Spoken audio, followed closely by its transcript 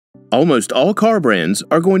Almost all car brands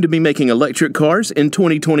are going to be making electric cars in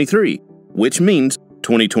 2023, which means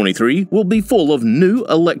 2023 will be full of new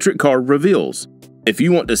electric car reveals. If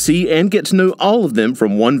you want to see and get to know all of them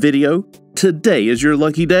from one video, today is your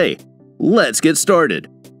lucky day. Let's get started.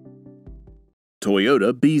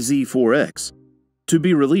 Toyota BZ4X. To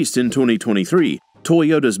be released in 2023,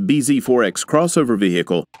 Toyota's BZ4X crossover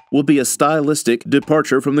vehicle will be a stylistic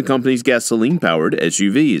departure from the company's gasoline-powered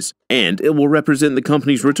SUVs, and it will represent the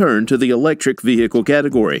company's return to the electric vehicle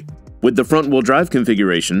category. With the front-wheel drive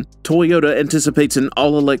configuration, Toyota anticipates an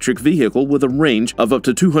all-electric vehicle with a range of up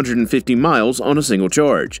to 250 miles on a single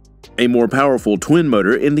charge. A more powerful twin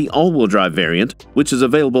motor in the all-wheel drive variant, which is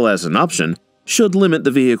available as an option, should limit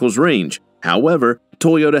the vehicle's range. However,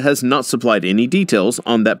 Toyota has not supplied any details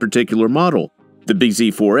on that particular model. The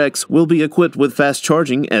BZ4X will be equipped with fast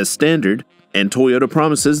charging as standard, and Toyota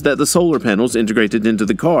promises that the solar panels integrated into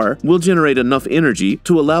the car will generate enough energy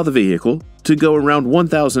to allow the vehicle to go around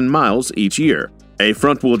 1,000 miles each year. A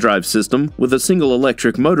front-wheel drive system with a single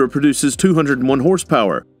electric motor produces 201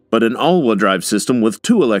 horsepower, but an all-wheel drive system with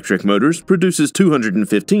two electric motors produces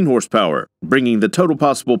 215 horsepower, bringing the total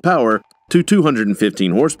possible power to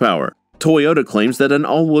 215 horsepower. Toyota claims that an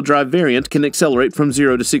all-wheel drive variant can accelerate from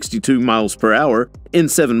 0 to 62 miles per hour in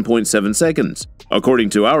 7.7 seconds.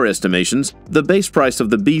 According to our estimations, the base price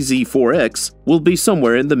of the BZ4X will be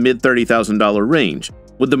somewhere in the mid-$30,000 range,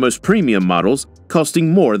 with the most premium models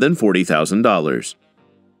costing more than $40,000.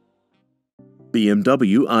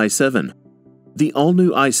 BMW i7. The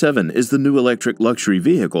all-new i7 is the new electric luxury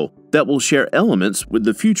vehicle that will share elements with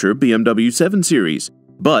the future BMW 7 Series,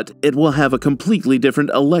 but it will have a completely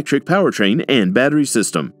different electric powertrain and battery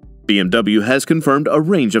system. BMW has confirmed a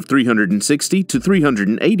range of 360 to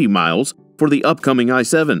 380 miles for the upcoming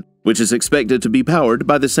i7, which is expected to be powered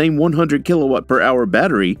by the same 100 kWh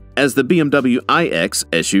battery as the BMW iX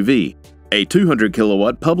SUV. A 200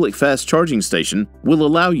 kW public fast charging station will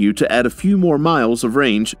allow you to add a few more miles of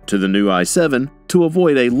range to the new i7 to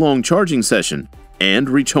avoid a long charging session and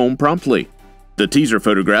reach home promptly. The teaser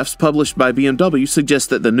photographs published by BMW suggest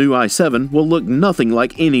that the new i7 will look nothing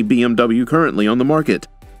like any BMW currently on the market.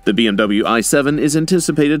 The BMW i7 is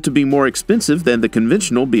anticipated to be more expensive than the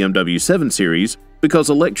conventional BMW 7 Series because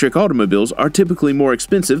electric automobiles are typically more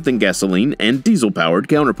expensive than gasoline and diesel-powered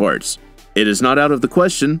counterparts. It is not out of the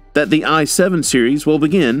question that the i7 Series will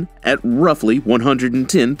begin at roughly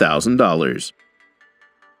 $110,000.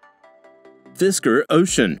 Fisker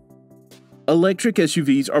Ocean. Electric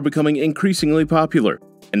SUVs are becoming increasingly popular,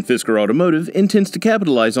 and Fisker Automotive intends to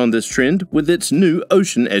capitalize on this trend with its new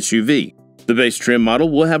Ocean SUV. The base trim model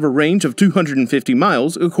will have a range of 250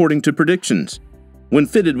 miles according to predictions. When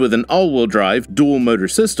fitted with an all-wheel drive dual-motor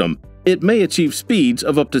system, it may achieve speeds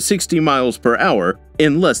of up to 60 miles per hour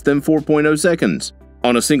in less than 4.0 seconds.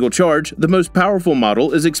 On a single charge, the most powerful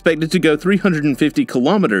model is expected to go 350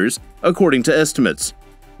 kilometers according to estimates.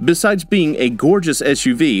 Besides being a gorgeous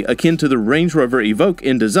SUV akin to the Range Rover Evoque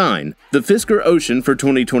in design, the Fisker Ocean for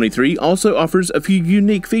 2023 also offers a few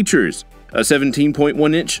unique features. A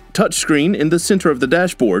 17.1-inch touchscreen in the center of the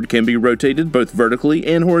dashboard can be rotated both vertically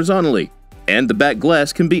and horizontally, and the back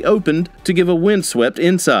glass can be opened to give a windswept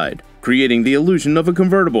inside, creating the illusion of a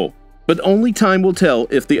convertible. But only time will tell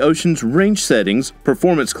if the Ocean's range settings,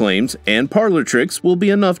 performance claims, and parlor tricks will be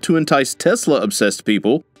enough to entice Tesla-obsessed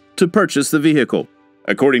people to purchase the vehicle.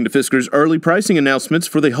 According to Fisker's early pricing announcements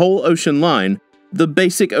for the whole Ocean line, the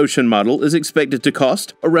basic Ocean model is expected to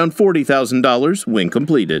cost around $40,000 when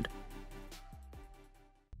completed.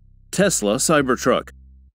 Tesla Cybertruck.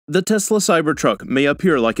 The Tesla Cybertruck may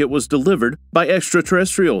appear like it was delivered by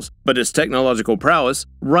extraterrestrials, but its technological prowess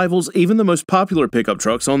rivals even the most popular pickup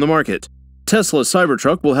trucks on the market. Tesla's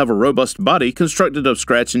Cybertruck will have a robust body constructed of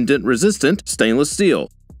scratch and dent-resistant stainless steel.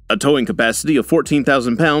 A towing capacity of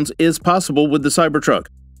 14,000 pounds is possible with the Cybertruck,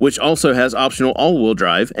 which also has optional all-wheel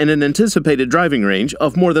drive and an anticipated driving range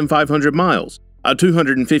of more than 500 miles. A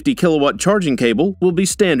 250 kilowatt charging cable will be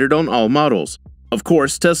standard on all models. Of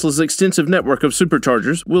course, Tesla's extensive network of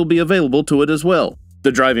superchargers will be available to it as well.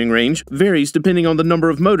 The driving range varies depending on the number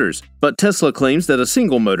of motors, but Tesla claims that a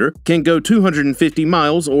single motor can go 250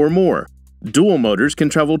 miles or more. Dual motors can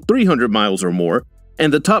travel 300 miles or more,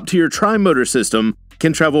 and the top-tier tri-motor system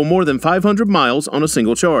can travel more than 500 miles on a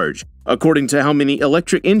single charge. According to how many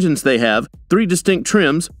electric engines they have, 3 distinct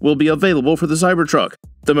trims will be available for the Cybertruck.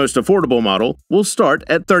 The most affordable model will start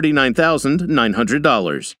at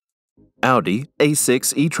 $39,900. Audi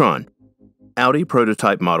A6 e-tron. Audi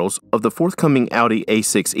prototype models of the forthcoming Audi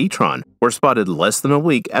A6 e-tron were spotted less than a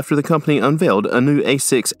week after the company unveiled a new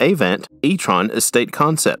A6 Avant e-tron estate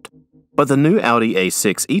concept. but the new Audi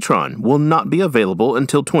A6 e-tron will not be available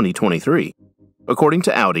until 2023. According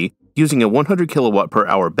to Audi, using a 100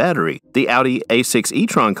 kWh battery, the Audi A6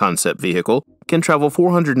 e-tron concept vehicle can travel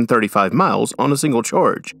 435 miles on a single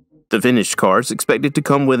charge. The finished car is expected to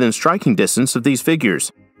come within striking distance of these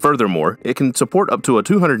figures. Furthermore, it can support up to a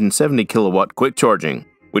 270 kilowatt quick charging,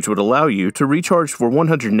 which would allow you to recharge for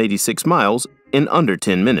 186 miles in under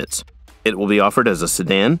 10 minutes. It will be offered as a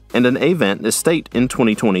sedan and an Avant Estate in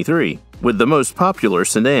 2023, with the most popular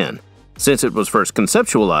sedan. Since it was first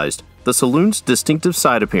conceptualized, the saloon's distinctive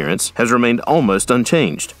side appearance has remained almost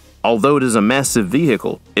unchanged. Although it is a massive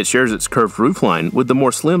vehicle, it shares its curved roofline with the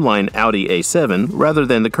more slimline Audi A7 rather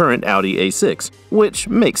than the current Audi A6, which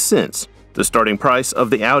makes sense. The starting price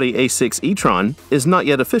of the Audi A6 e-tron is not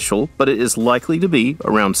yet official, but it is likely to be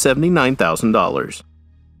around $79,000.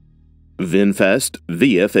 VinFast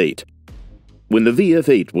VF8. When the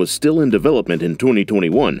VF8 was still in development in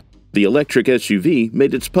 2021, the electric SUV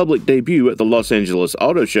made its public debut at the Los Angeles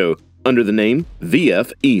Auto Show under the name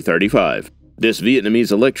VF E35. This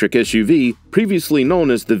Vietnamese electric SUV, previously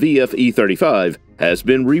known as the VF E35, has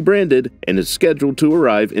been rebranded and is scheduled to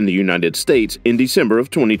arrive in the United States in December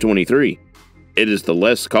of 2023. It is the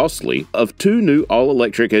less costly of two new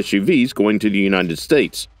all-electric SUVs going to the United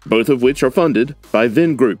States, both of which are funded by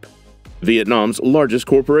Vingroup, Vietnam's largest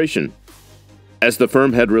corporation. As the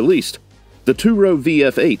firm had released, the two-row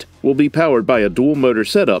VF8 will be powered by a dual-motor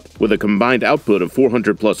setup with a combined output of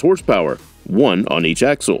 400-plus horsepower, one on each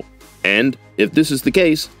axle. And, if this is the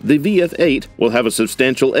case, the VF8 will have a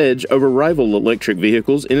substantial edge over rival electric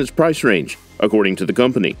vehicles in its price range, according to the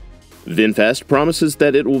company. VinFast promises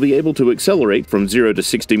that it will be able to accelerate from 0 to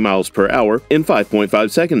 60 miles per hour in 5.5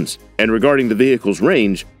 seconds. And regarding the vehicle's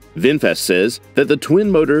range, VinFast says that the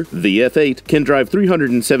twin-motor VF8 can drive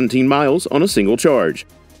 317 miles on a single charge.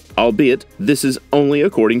 Albeit, this is only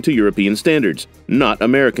according to European standards, not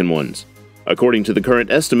American ones. According to the current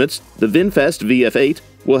estimates, the VinFast VF8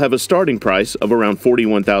 will have a starting price of around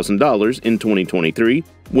 $41,000 in 2023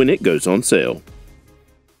 when it goes on sale.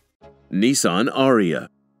 Nissan Ariya.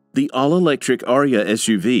 The all-electric Ariya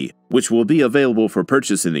SUV, which will be available for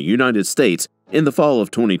purchase in the United States in the fall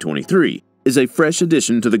of 2023, is a fresh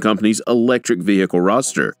addition to the company's electric vehicle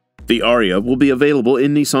roster. The Ariya will be available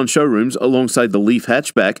in Nissan showrooms alongside the Leaf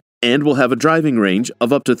hatchback and will have a driving range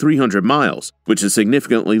of up to 300 miles, which is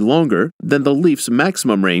significantly longer than the Leaf's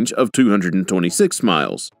maximum range of 226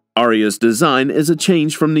 miles. Ariya's design is a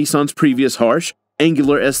change from Nissan's previous harsh,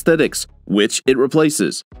 angular aesthetics, which it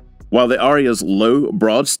replaces. While the Ariya's low,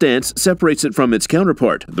 broad stance separates it from its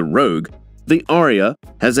counterpart, the Rogue, the Ariya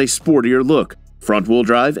has a sportier look. Front-wheel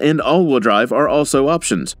drive and all-wheel drive are also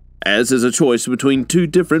options, as is a choice between two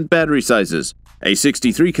different battery sizes, a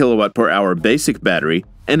 63 kWh basic battery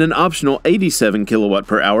and an optional 87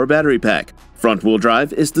 kWh battery pack. Front-wheel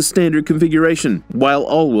drive is the standard configuration, while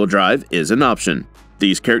all-wheel drive is an option.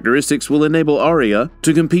 These characteristics will enable Ariya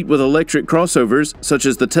to compete with electric crossovers such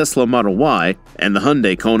as the Tesla Model Y and the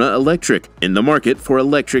Hyundai Kona Electric in the market for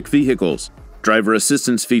electric vehicles. Driver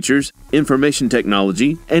assistance features, information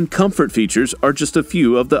technology, and comfort features are just a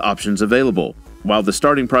few of the options available. While the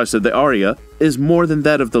starting price of the Ariya is more than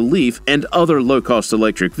that of the Leaf and other low-cost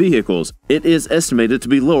electric vehicles, it is estimated to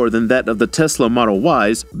be lower than that of the Tesla Model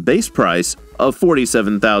Y's base price of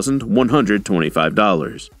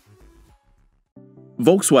 $47,125.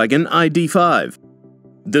 Volkswagen ID.5.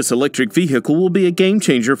 This electric vehicle will be a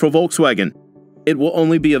game-changer for Volkswagen. It will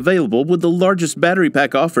only be available with the largest battery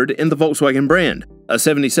pack offered in the Volkswagen brand, a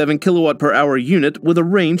 77 kWh unit with a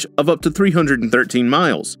range of up to 313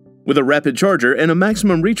 miles. With a rapid charger and a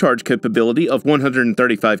maximum recharge capability of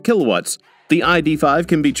 135 kilowatts, the ID.5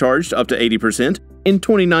 can be charged up to 80% in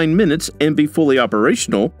 29 minutes and be fully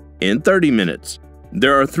operational in 30 minutes.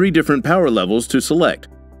 There are 3 different power levels to select,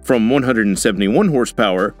 from 171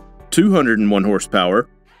 horsepower, 201 horsepower,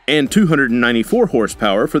 and 294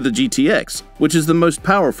 horsepower for the GTX, which is the most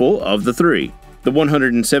powerful of the 3. The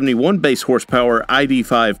 171 base horsepower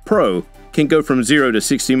ID.5 Pro can go from 0 to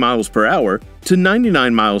 60 miles per hour to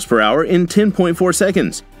 99 miles per hour in 10.4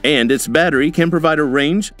 seconds, and its battery can provide a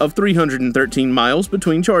range of 313 miles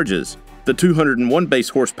between charges. The 201 base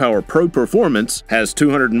horsepower Pro Performance has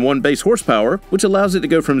 201 base horsepower, which allows it to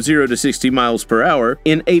go from 0 to 60 miles per hour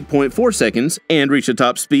in 8.4 seconds and reach a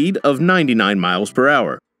top speed of 99 miles per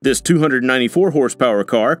hour. This 294 horsepower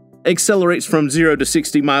car accelerates from 0 to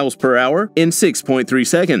 60 miles per hour in 6.3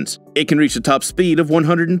 seconds. It can reach a top speed of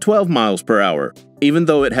 112 miles per hour. Even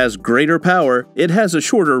though it has greater power, it has a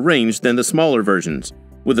shorter range than the smaller versions,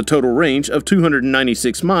 with a total range of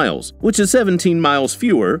 296 miles, which is 17 miles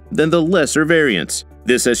fewer than the lesser variants.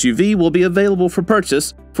 This SUV will be available for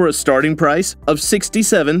purchase for a starting price of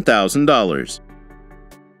 $67,000.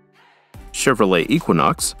 Chevrolet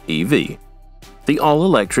Equinox EV. The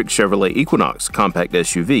all-electric Chevrolet Equinox compact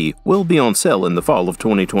SUV will be on sale in the fall of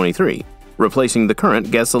 2023, replacing the current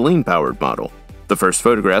gasoline-powered model. The first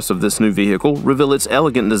photographs of this new vehicle reveal its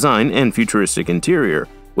elegant design and futuristic interior,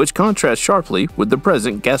 which contrasts sharply with the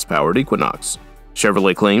present gas-powered Equinox.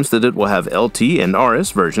 Chevrolet claims that it will have LT and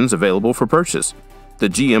RS versions available for purchase. The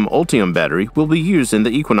GM Ultium battery will be used in the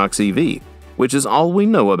Equinox EV, which is all we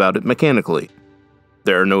know about it mechanically.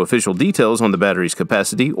 There are no official details on the battery's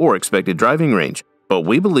capacity or expected driving range, but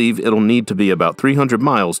we believe it'll need to be about 300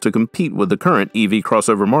 miles to compete with the current EV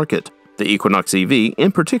crossover market. The Equinox EV,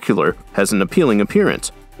 in particular, has an appealing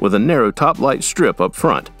appearance, with a narrow top light strip up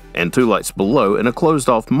front and two lights below in a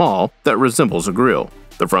closed-off maul that resembles a grille.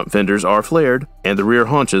 The front fenders are flared, and the rear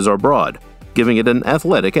haunches are broad, giving it an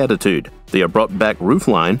athletic attitude. The abrupt back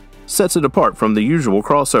roofline sets it apart from the usual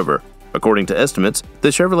crossover. According to estimates, the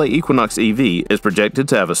Chevrolet Equinox EV is projected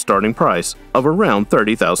to have a starting price of around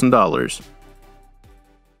 $30,000.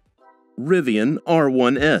 Rivian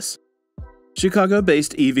R1S.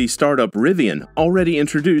 Chicago-based EV startup Rivian already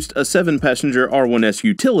introduced a 7-passenger R1S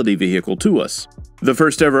utility vehicle to us. The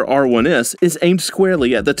first-ever R1S is aimed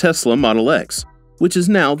squarely at the Tesla Model X, which is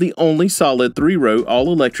now the only solid 3-row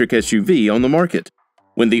all-electric SUV on the market.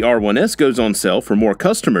 When the R1S goes on sale for more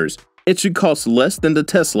customers, it should cost less than the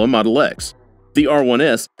Tesla Model X. The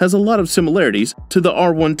R1S has a lot of similarities to the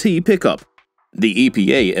R1T pickup. The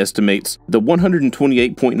EPA estimates the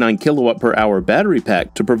 128.9 kilowatt-per-hour battery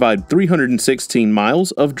pack to provide 316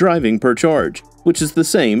 miles of driving per charge, which is the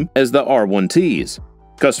same as the R1Ts.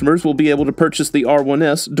 Customers will be able to purchase the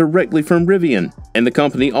R1S directly from Rivian, and the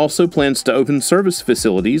company also plans to open service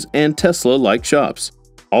facilities and Tesla-like shops.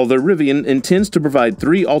 Although Rivian intends to provide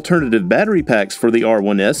 3 alternative battery packs for the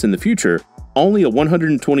R1S in the future, only a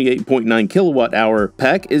 128.9 kilowatt-hour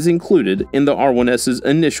pack is included in the R1S's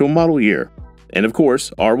initial model year. And of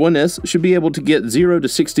course, R1S should be able to get 0 to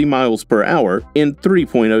 60 miles per hour in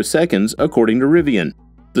 3.0 seconds according to Rivian.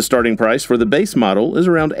 The starting price for the base model is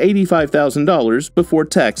around $85,000 before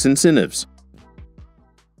tax incentives.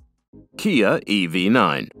 Kia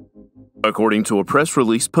EV9. According to a press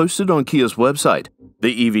release posted on Kia's website,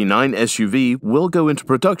 the EV9 SUV will go into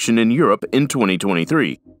production in Europe in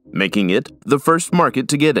 2023, making it the first market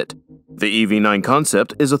to get it. The EV9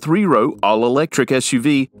 concept is a 3-row all-electric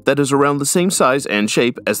SUV that is around the same size and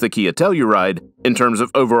shape as the Kia Telluride in terms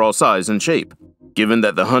of overall size and shape. Given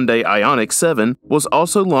that the Hyundai Ioniq 7 was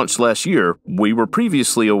also launched last year, we were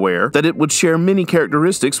previously aware that it would share many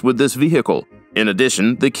characteristics with this vehicle. In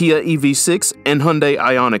addition, the Kia EV6 and Hyundai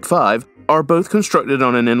Ioniq 5 are both constructed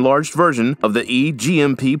on an enlarged version of the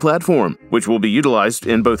eGMP platform, which will be utilized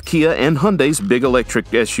in both Kia and Hyundai's big electric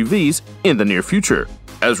SUVs in the near future.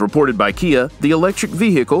 As reported by Kia, the electric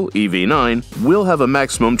vehicle, EV9, will have a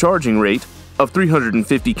maximum charging rate of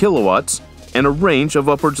 350 kilowatts and a range of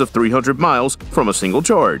upwards of 300 miles from a single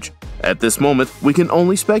charge. At this moment, we can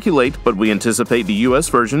only speculate, but we anticipate the US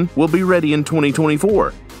version will be ready in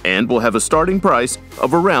 2024 and will have a starting price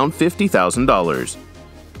of around $50,000.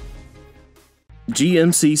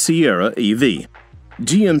 GMC Sierra EV.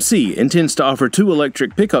 GMC intends to offer 2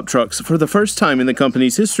 electric pickup trucks for the first time in the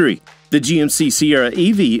company's history. The GMC Sierra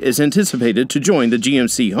EV is anticipated to join the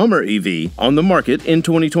GMC Hummer EV on the market in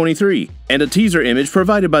 2023, and a teaser image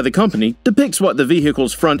provided by the company depicts what the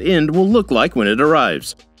vehicle's front end will look like when it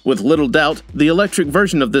arrives. With little doubt, the electric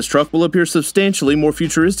version of this truck will appear substantially more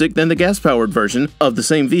futuristic than the gas-powered version of the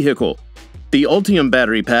same vehicle. The Ultium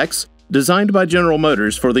battery packs, designed by General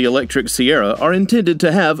Motors for the electric Sierra, are intended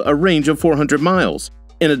to have a range of 400 miles.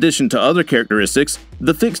 In addition to other characteristics,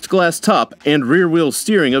 the fixed glass top and rear-wheel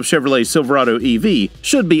steering of Chevrolet Silverado EV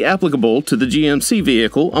should be applicable to the GMC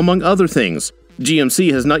vehicle, among other things.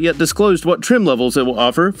 GMC has not yet disclosed what trim levels it will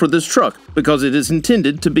offer for this truck because it is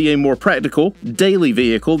intended to be a more practical, daily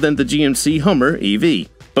vehicle than the GMC Hummer EV.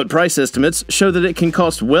 But price estimates show that it can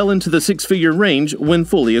cost well into the 6-figure range when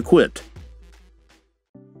fully equipped.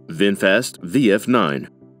 VinFast VF9.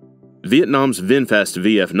 Vietnam's VinFast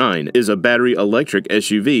VF9 is a battery electric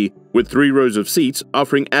SUV with 3 rows of seats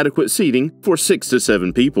offering adequate seating for 6 to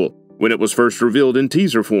 7 people. When it was first revealed in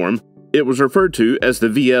teaser form, it was referred to as the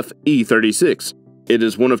VF E36. It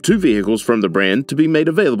is one of 2 vehicles from the brand to be made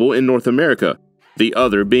available in North America, the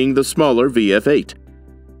other being the smaller VF8.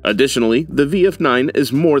 Additionally, the VF9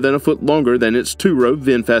 is more than a foot longer than its 2-row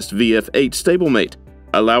VinFast VF8 stablemate,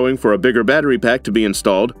 allowing for a bigger battery pack to be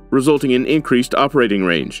installed, resulting in increased operating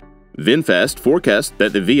range. VinFast forecasts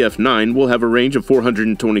that the VF9 will have a range of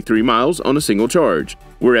 423 miles on a single charge,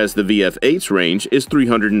 whereas the VF8's range is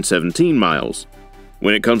 317 miles.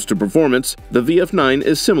 When it comes to performance, the VF9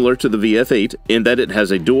 is similar to the VF8 in that it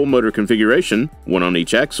has a dual motor configuration, one on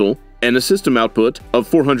each axle, and a system output of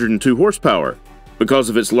 402 horsepower. Because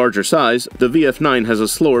of its larger size, the VF9 has a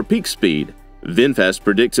slower peak speed. VinFast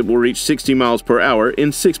predicts it will reach 60 miles per hour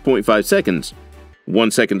in 6.5 seconds,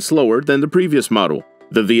 1 second slower than the previous model.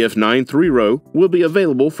 The VF9 3-row will be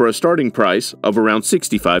available for a starting price of around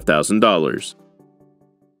 $65,000.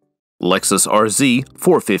 Lexus RZ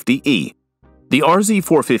 450e. The RZ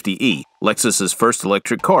 450e, Lexus's first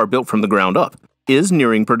electric car built from the ground up, is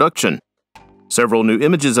nearing production. Several new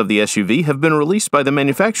images of the SUV have been released by the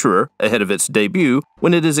manufacturer ahead of its debut,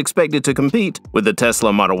 when it is expected to compete with the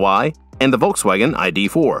Tesla Model Y and the Volkswagen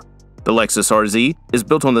ID.4. The Lexus RZ is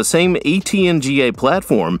built on the same ETNGA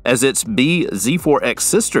platform as its Z4X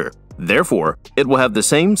sister. Therefore, it will have the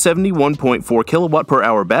same 71.4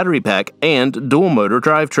 kWh battery pack and dual-motor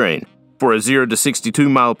drivetrain. For a 0 to 62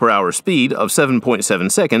 mph speed of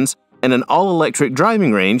 7.7 seconds and an all-electric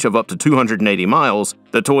driving range of up to 280 miles,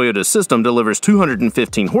 the Toyota system delivers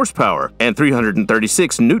 215 horsepower and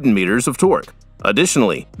 336 Nm of torque.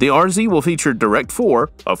 Additionally, the RZ will feature Direct 4,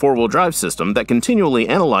 a four-wheel drive system that continually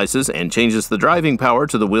analyzes and changes the driving power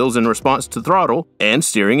to the wheels in response to throttle and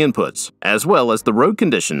steering inputs, as well as the road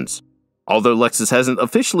conditions. Although Lexus hasn't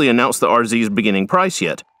officially announced the RZ's beginning price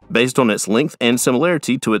yet, based on its length and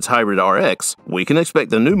similarity to its Hybrid RX, we can expect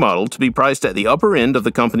the new model to be priced at the upper end of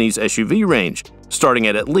the company's SUV range, starting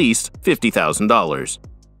at least $50,000.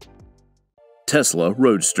 Tesla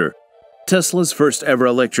Roadster. Tesla's first ever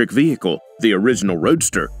electric vehicle, the original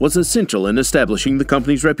Roadster, was essential in establishing the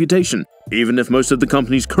company's reputation, even if most of the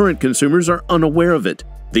company's current consumers are unaware of it.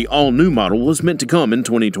 The all-new model was meant to come in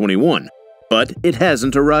 2021, but it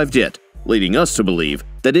hasn't arrived yet, leading us to believe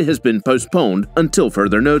that it has been postponed until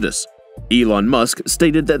further notice. Elon Musk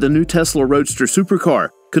stated that the new Tesla Roadster supercar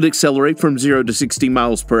could accelerate from 0 to 60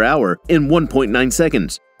 miles per hour in 1.9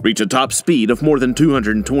 seconds, reach a top speed of more than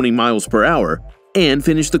 220 miles per hour, and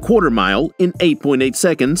finish the quarter mile in 8.8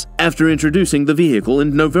 seconds after introducing the vehicle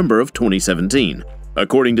in November of 2017.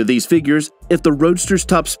 According to these figures, if the Roadster's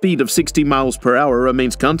top speed of 60 miles per hour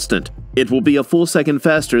remains constant, it will be a full second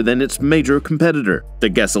faster than its major competitor, the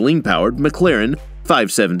gasoline-powered McLaren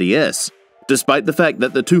 570S. Despite the fact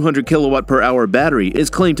that the 200 kWh battery is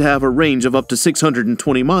claimed to have a range of up to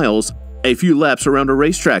 620 miles, a few laps around a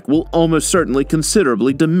racetrack will almost certainly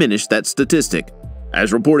considerably diminish that statistic.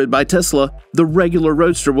 As reported by Tesla, the regular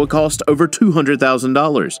Roadster will cost over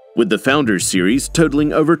 $200,000, with the Founders Series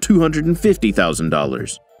totaling over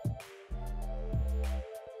 $250,000.